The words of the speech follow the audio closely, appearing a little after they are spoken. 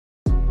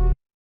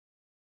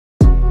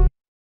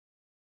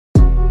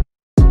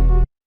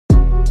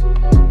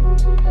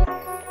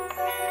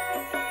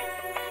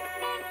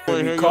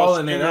Hear y'all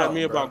screaming at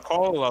me about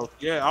call outs.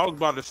 Yeah, I was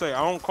about to say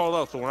I don't call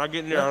out, so when I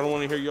get in there, I don't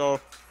want to hear y'all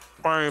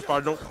crying if I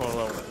don't call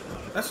out.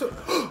 That's what.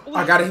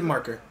 I got a hit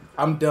marker.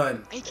 I'm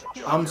done.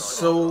 I'm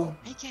so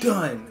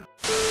done.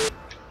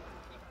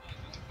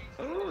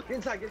 Get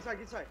inside, get inside,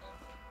 get inside.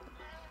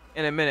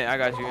 In a minute, I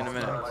got you in a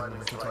minute.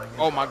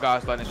 Oh my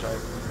gosh, lightning strike.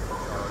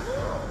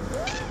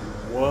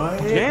 What?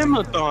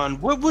 Jamathon?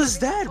 What was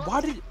that?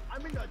 Why did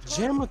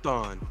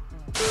Jamathon?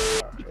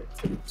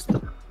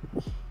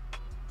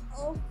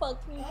 Oh,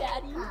 fuck me,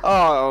 daddy.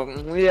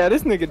 Oh, yeah,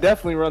 this nigga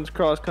definitely runs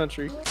cross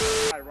country.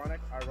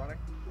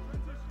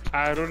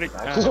 Ironic.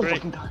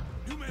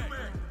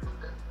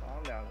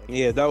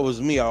 Yeah, that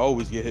was me. I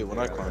always get hit when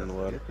I climb the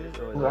ladder.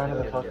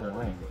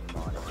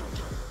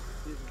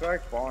 He's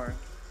back barn.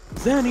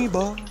 Zanny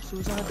boss,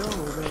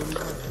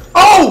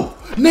 oh!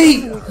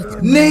 Nate!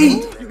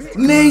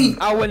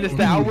 I witnessed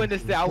that. I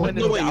witnessed it. I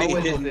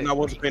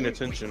wasn't paying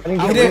attention.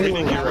 I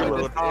didn't.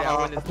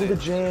 the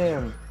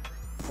jam.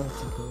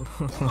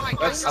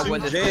 That's two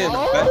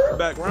jams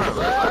back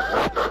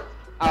round.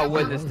 I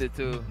witnessed it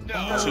too.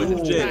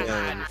 Two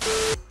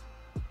jams.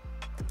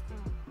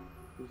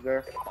 Who's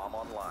there? I'm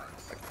online.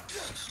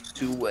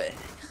 Two way.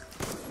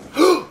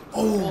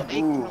 Oh.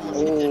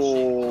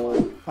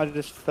 I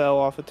just fell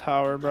off a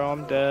tower, bro.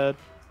 I'm dead.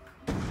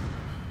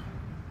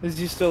 Is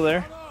he still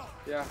there?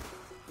 Yeah.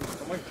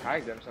 Someone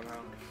tagged him somehow.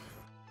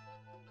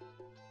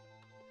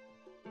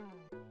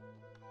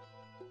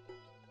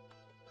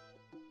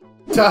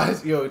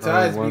 Ties be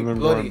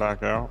bloody.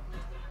 Back out.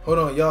 Hold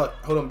on, y'all.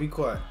 Hold on, be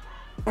quiet.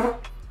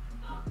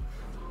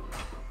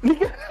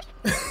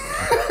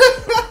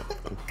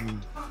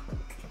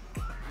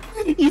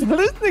 You know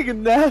this nigga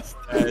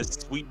nasty.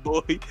 Sweet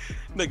boy.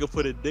 Nigga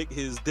put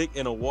his dick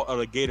in a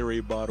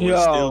Gatorade bottle Yo.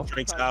 and still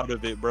drinks out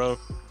of it, bro.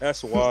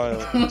 That's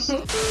wild.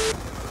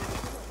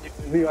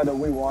 We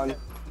won.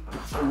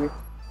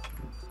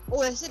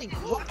 Oh, that's hitting.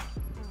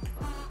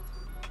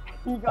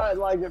 He got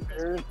like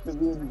embarrassed to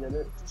be able to get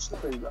it.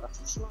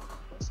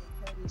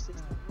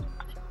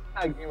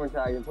 That gamer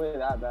tag and play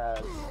that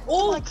bad.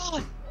 Oh my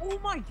god! Oh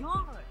my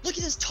god! Look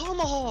at this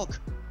tomahawk!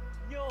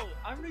 Yo,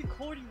 I'm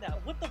recording that.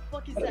 What the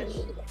fuck is that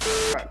shit?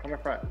 Come in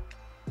front.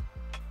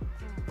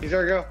 He's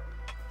there, go.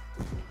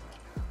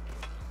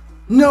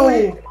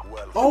 No!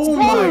 Oh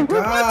my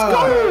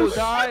god!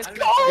 Let's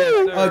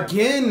go!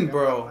 Again,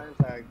 bro.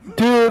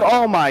 Dude,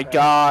 oh my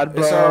god,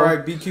 bro. It's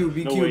alright,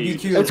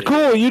 BQ. It's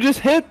cool, you just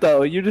hit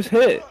though. You just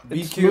hit.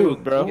 It's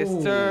smooth, bro. Yes,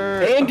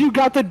 sir. And you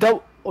got the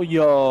double. Oh,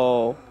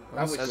 yo.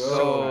 Let's Let's go.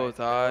 go,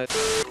 Todd.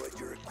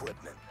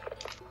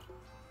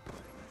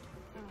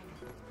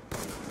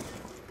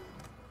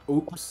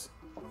 Oops.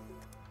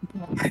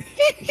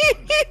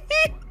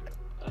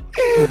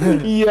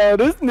 Yo,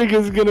 this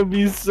nigga's gonna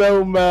be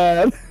so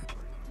mad.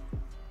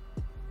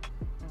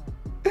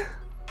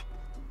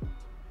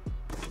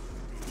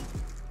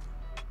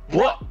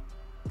 What?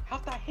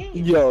 How'd that hit?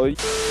 Yo.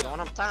 Going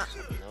up top.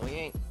 No, he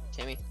ain't.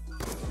 Timmy.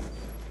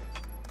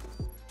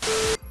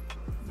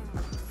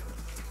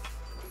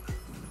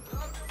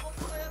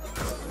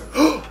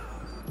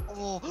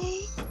 Oh,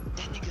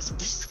 that nigga's.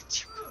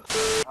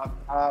 Up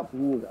top,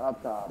 he's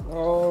up top.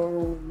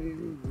 Oh,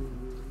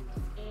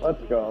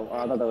 let's go. Oh,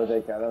 I thought that was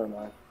Acatt. Never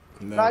mind.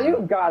 Nah,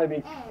 you gotta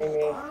be kidding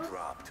me.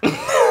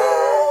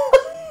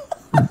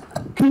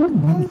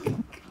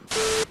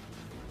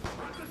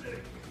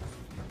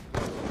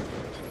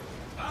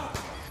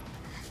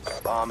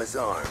 Bomb is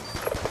armed.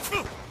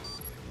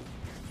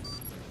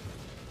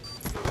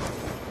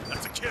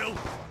 That's a kill.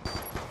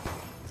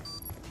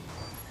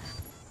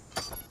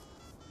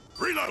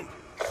 Reload.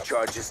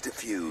 Charges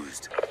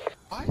diffused.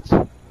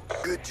 What?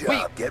 Good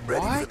job. Get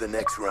ready for the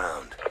next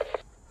round.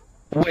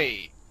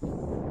 Wait,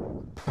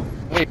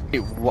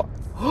 what?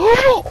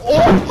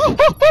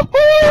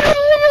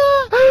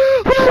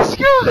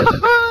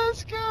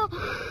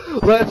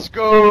 Let's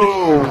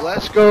go.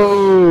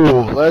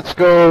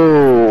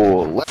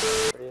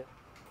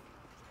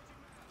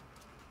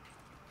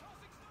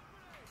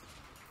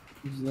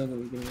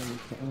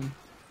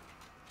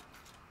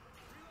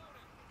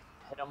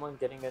 Hit him on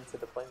getting into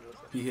the plane.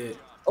 He hit.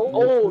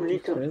 Oh, he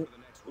too.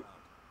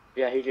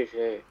 Yeah, he just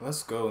hit.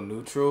 Let's go,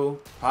 neutral.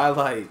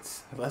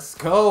 Highlights. Let's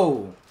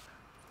go.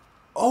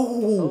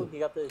 Oh. Oh, he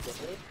got the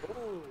hit.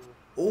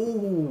 Oh.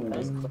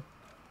 Nice.